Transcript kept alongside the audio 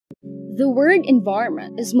The word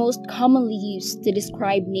environment is most commonly used to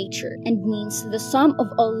describe nature and means the sum of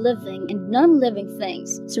all living and non-living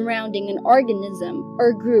things surrounding an organism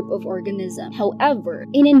or group of organisms. However,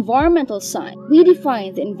 in environmental science, we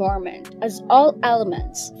define the environment as all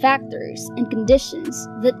elements, factors, and conditions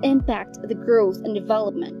that impact the growth and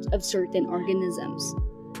development of certain organisms.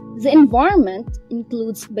 The environment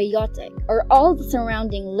includes biotic, or all the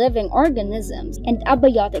surrounding living organisms, and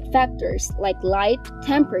abiotic factors like light,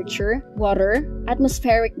 temperature, water,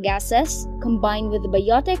 atmospheric gases, combined with the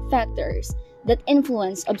biotic factors that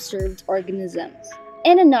influence observed organisms.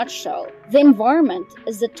 In a nutshell, the environment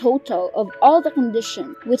is the total of all the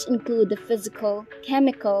conditions which include the physical,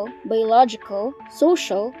 chemical, biological,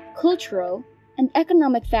 social, cultural, and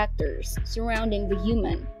economic factors surrounding the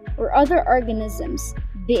human or other organisms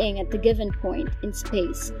being at the given point in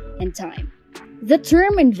space and time. The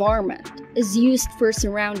term environment is used for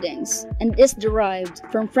surroundings and is derived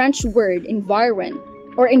from French word environ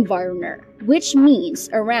or environner, which means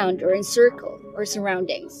around or encircle or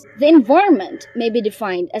surroundings. The environment may be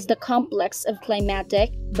defined as the complex of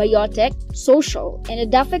climatic, biotic, social, and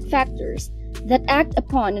edaphic factors that act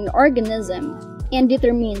upon an organism and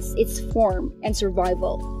determines its form and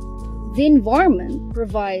survival. The environment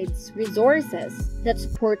provides resources that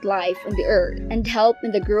support life on the earth and help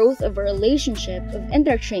in the growth of a relationship of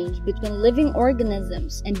interchange between living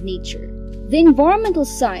organisms and nature. The environmental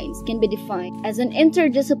science can be defined as an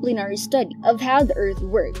interdisciplinary study of how the earth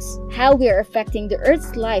works, how we are affecting the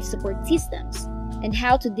earth's life support systems, and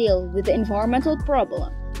how to deal with the environmental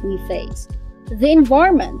problem we face. The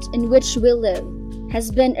environment in which we live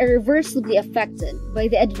has been irreversibly affected by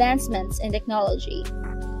the advancements in technology,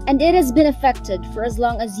 and it has been affected for as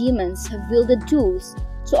long as humans have wielded tools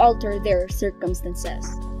to alter their circumstances.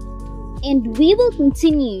 And we will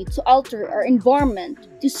continue to alter our environment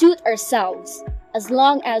to suit ourselves as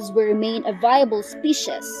long as we remain a viable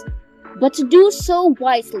species. But to do so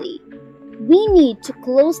wisely, we need to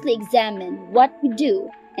closely examine what we do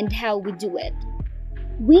and how we do it.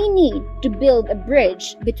 We need to build a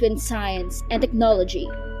bridge between science and technology,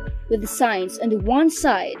 with science on the one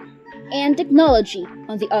side and technology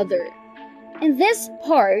on the other. In this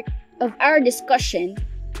part of our discussion,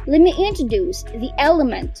 let me introduce the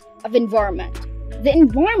element of environment. The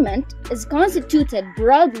environment is constituted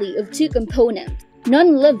broadly of two components,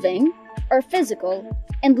 non-living or physical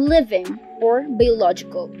and living or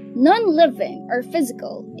biological. Non-living or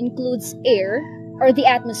physical includes air or the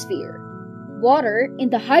atmosphere, water in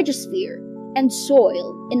the hydrosphere, and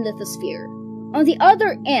soil in the lithosphere. On the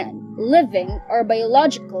other end, living or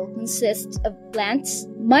biological consists of plants,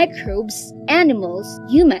 microbes, animals,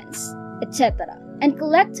 humans, etc., and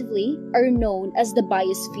collectively are known as the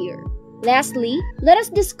biosphere. Lastly, let us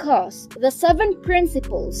discuss the 7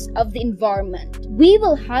 principles of the environment. We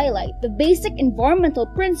will highlight the basic environmental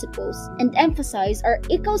principles and emphasize our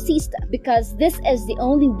ecosystem because this is the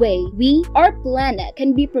only way our planet,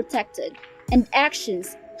 can be protected, and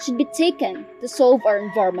actions should be taken to solve our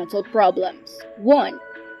environmental problems. 1.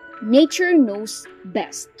 Nature knows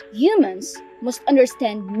best. Humans must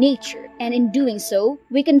understand nature, and in doing so,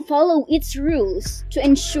 we can follow its rules to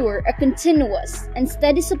ensure a continuous and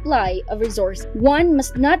steady supply of resources. One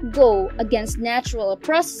must not go against natural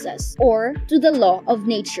processes or to the law of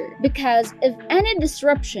nature, because if any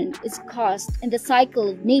disruption is caused in the cycle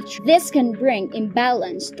of nature, this can bring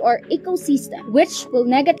imbalance to our ecosystem, which will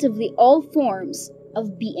negatively all forms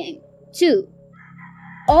of being. 2.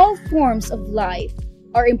 All forms of life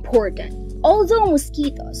are important. Although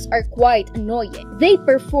mosquitoes are quite annoying, they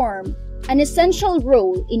perform an essential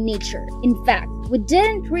role in nature. In fact, we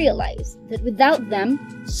didn't realize that without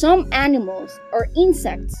them, some animals or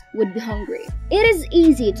insects would be hungry. It is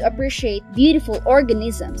easy to appreciate beautiful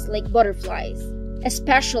organisms like butterflies,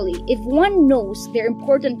 especially if one knows their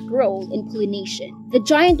important role in pollination. The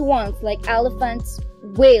giant ones like elephants,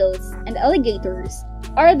 whales, and alligators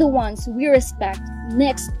are the ones we respect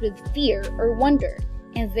next with fear or wonder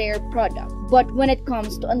in their product. But when it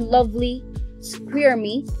comes to unlovely,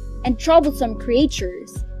 squirmy, and troublesome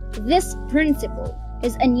creatures, this principle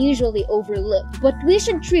is unusually overlooked. But we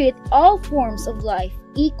should treat all forms of life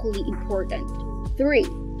equally important. 3.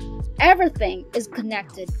 Everything is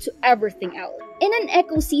connected to everything else. In an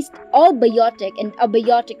ecosystem, all biotic and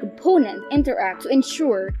abiotic components interact to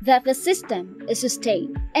ensure that the system is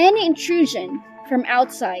sustained. Any intrusion from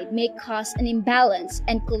outside may cause an imbalance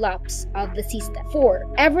and collapse of the system.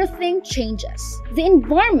 4. Everything changes. The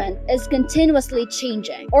environment is continuously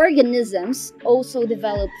changing. Organisms also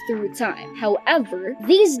develop through time. However,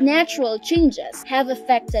 these natural changes have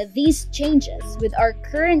affected these changes with our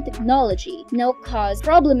current technology now cause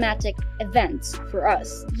problematic events for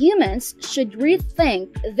us. Humans should rethink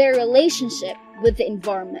their relationship with the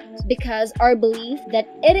environment because our belief that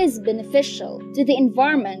it is beneficial to the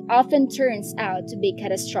environment often turns out to be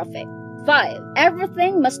catastrophic. 5.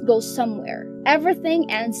 Everything must go somewhere. Everything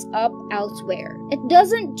ends up elsewhere. It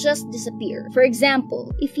doesn't just disappear. For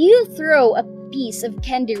example, if you throw a piece of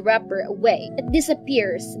candy wrapper away, it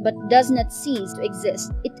disappears but does not cease to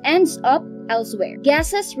exist. It ends up elsewhere.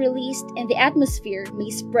 Gases released in the atmosphere may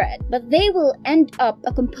spread, but they will end up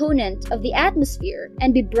a component of the atmosphere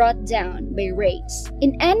and be brought down by rays.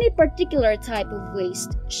 In any particular type of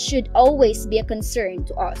waste should always be a concern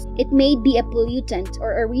to us. It may be a pollutant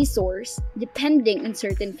or a resource depending on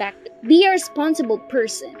certain factors. Be a responsible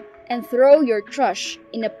person and throw your trash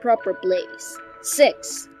in a proper place.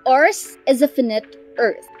 6. Ours is a finite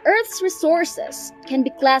Earth. Earth's resources can be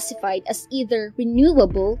classified as either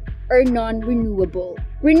renewable or non-renewable.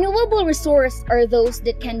 Renewable resources are those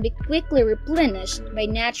that can be quickly replenished by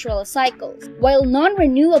natural cycles, while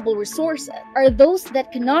non-renewable resources are those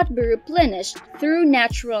that cannot be replenished through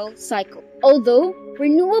natural cycles. Although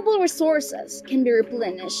renewable resources can be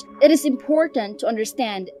replenished, it is important to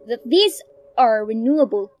understand that these are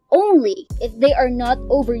renewable only if they are not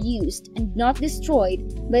overused and not destroyed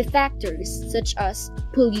by factors such as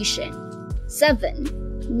pollution.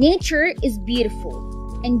 7. Nature is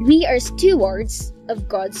beautiful, and we are stewards of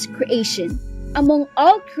God's creation. Among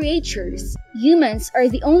all creatures, humans are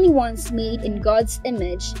the only ones made in God's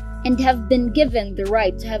image and have been given the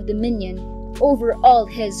right to have dominion over all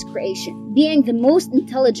His creation, being the most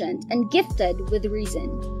intelligent and gifted with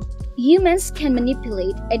reason. Humans can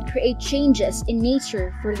manipulate and create changes in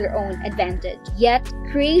nature for their own advantage. Yet,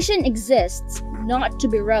 creation exists not to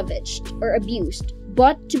be ravaged or abused,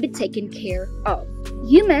 but to be taken care of.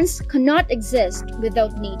 Humans cannot exist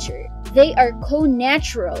without nature. They are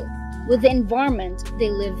co-natural with the environment they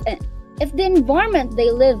live in. If the environment they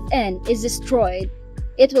live in is destroyed,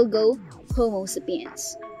 it will go Homo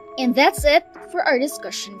sapiens. And that's it for our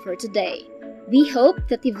discussion for today. We hope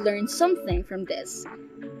that you've learned something from this.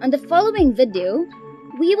 On the following video,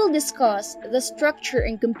 we will discuss the structure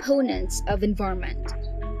and components of environment.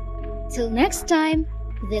 Till next time,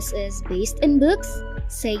 this is Based in Books,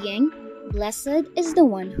 saying, blessed is the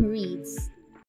one who reads.